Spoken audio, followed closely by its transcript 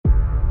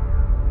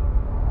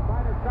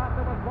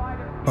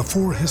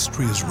Before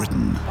history is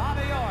written,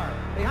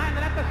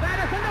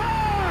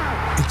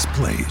 it's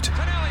played.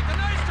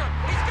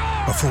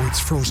 Before it's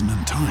frozen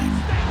in time,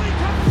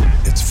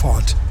 it's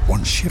fought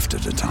one shift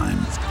at a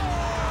time.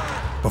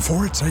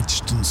 Before it's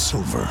etched in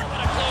silver,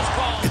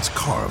 it's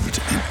carved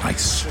in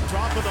ice.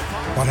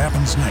 What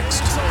happens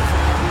next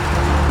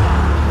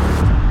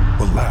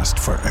will last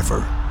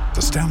forever.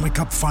 The Stanley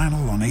Cup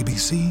Final on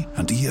ABC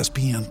and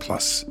ESPN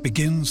Plus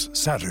begins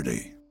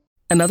Saturday.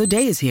 Another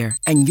day is here,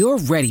 and you're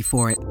ready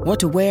for it. What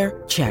to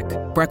wear? Check.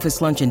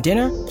 Breakfast, lunch, and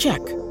dinner? Check.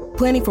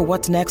 Planning for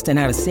what's next and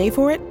how to save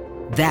for it?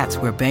 That's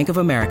where Bank of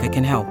America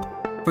can help.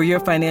 For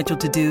your financial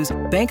to-dos,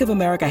 Bank of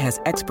America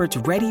has experts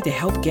ready to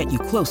help get you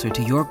closer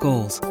to your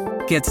goals.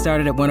 Get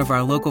started at one of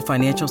our local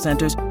financial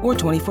centers or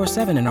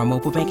 24/7 in our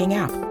mobile banking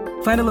app.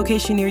 Find a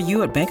location near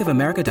you at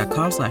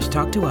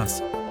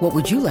bankofamerica.com/talktous. What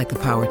would you like the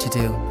power to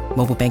do?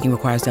 Mobile banking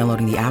requires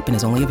downloading the app and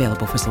is only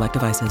available for select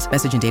devices.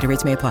 Message and data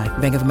rates may apply.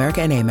 Bank of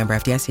America N.A., member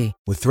FDIC.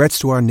 With threats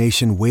to our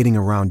nation waiting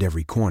around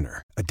every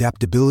corner,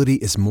 adaptability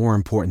is more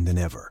important than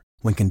ever.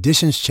 When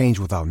conditions change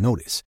without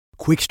notice,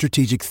 quick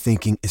strategic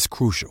thinking is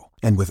crucial.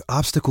 And with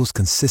obstacles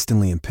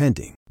consistently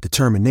impending,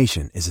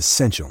 determination is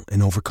essential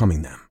in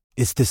overcoming them.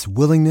 It's this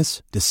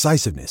willingness,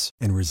 decisiveness,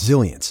 and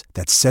resilience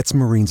that sets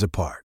Marines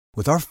apart.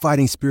 With our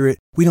fighting spirit,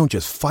 we don't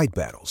just fight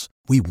battles,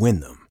 we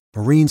win them.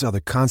 Marines are the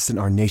constant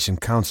our nation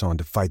counts on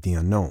to fight the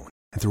unknown.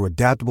 And through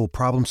adaptable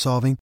problem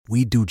solving,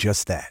 we do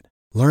just that.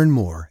 Learn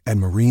more at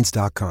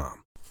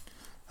marines.com.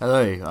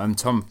 Hello, I'm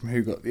Tom from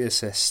Who Got the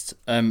Assist.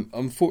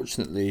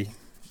 Unfortunately,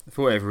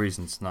 for whatever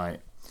reason tonight,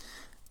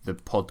 the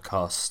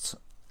podcast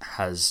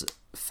has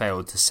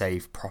failed to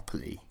save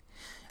properly.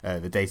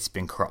 The data's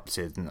been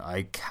corrupted and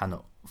I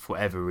cannot, for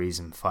whatever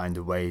reason, find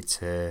a way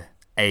to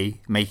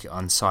A, make it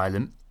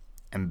unsilent,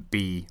 and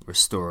B,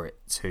 restore it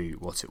to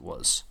what it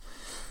was.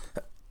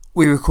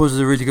 We recorded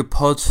a really good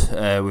pod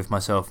with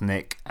myself,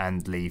 Nick,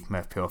 and Lee from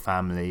FPL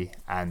Family,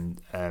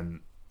 and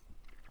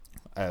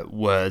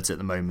words at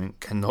the moment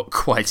cannot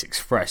quite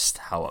express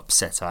how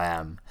upset I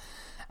am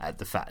at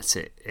the fact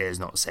it is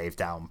not saved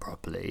down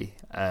properly.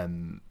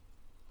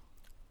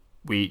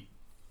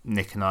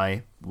 Nick and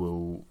I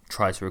will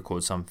try to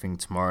record something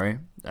tomorrow,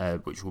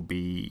 which will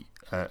be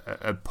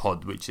a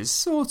pod which is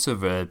sort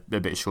of a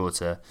bit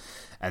shorter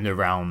and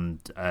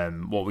around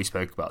what we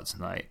spoke about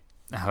tonight.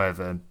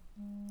 However,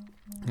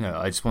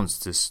 I just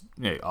wanted to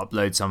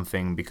upload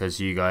something because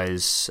you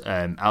guys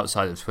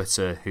outside of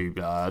Twitter, who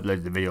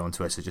uploaded the video on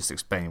Twitter just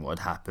explaining what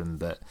had happened,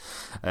 but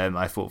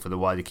I thought for the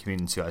wider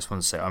community, I just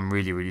want to say I'm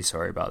really, really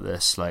sorry about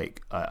this.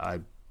 Like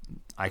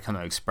I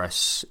cannot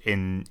express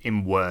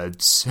in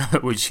words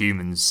which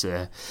humans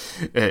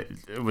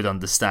would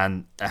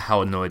understand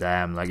how annoyed I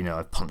am.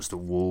 I've punched a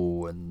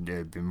wall and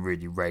been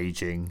really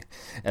raging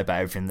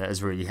about everything that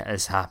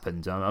has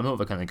happened. I'm not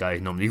the kind of guy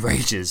who normally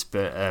rages,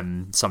 but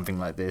something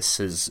like this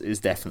is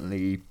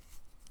definitely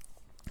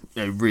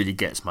really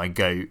gets my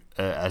goat,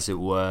 as it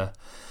were.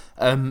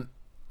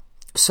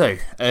 So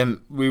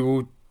we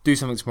will do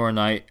something tomorrow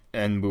night,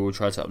 and we will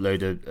try to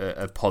upload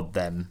a pod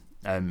then.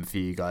 For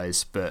you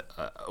guys, but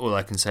all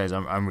I can say is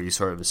I'm really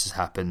sorry this has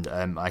happened.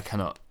 I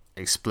cannot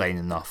explain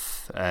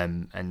enough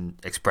and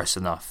express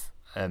enough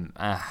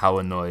how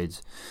annoyed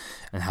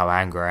and how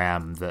angry I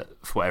am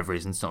that for whatever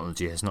reason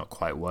technology has not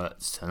quite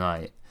worked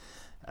tonight.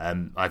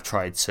 I've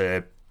tried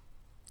to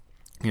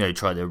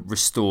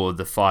restore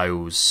the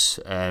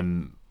files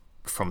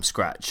from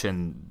scratch,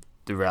 and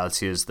the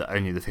reality is that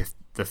only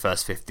the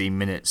first 15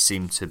 minutes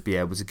seem to be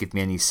able to give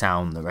me any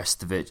sound. The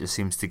rest of it just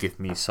seems to give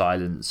me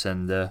silence,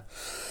 and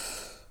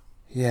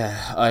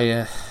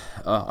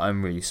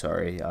I'm really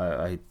sorry.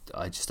 I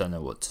just don't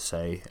know what to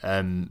say.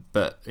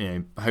 But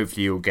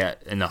hopefully you'll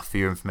get enough of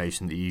your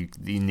information that you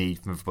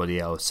need from everybody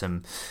else,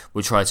 and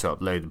we'll try to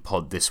upload the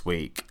pod this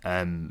week.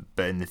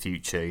 But in the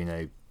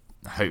future,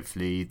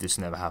 hopefully this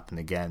will never happen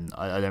again.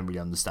 I don't really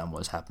understand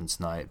what's happened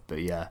tonight, but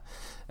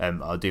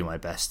I'll do my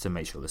best to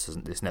make sure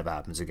this never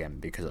happens again,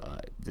 because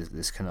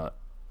this cannot,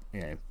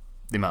 the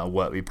amount of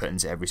work we put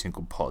into every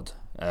single pod.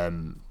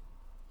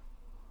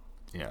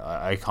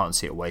 I can't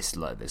see it wasted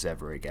like this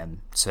ever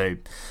again. So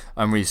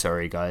I'm really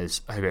sorry,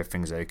 guys. I hope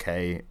everything's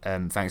okay.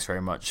 Thanks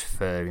very much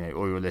for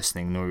all your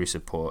listening and all your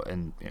support,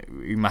 and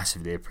we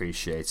massively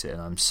appreciate it.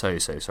 And I'm so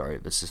sorry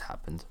this has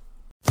happened.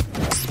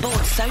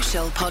 Sports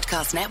Social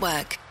Podcast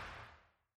Network.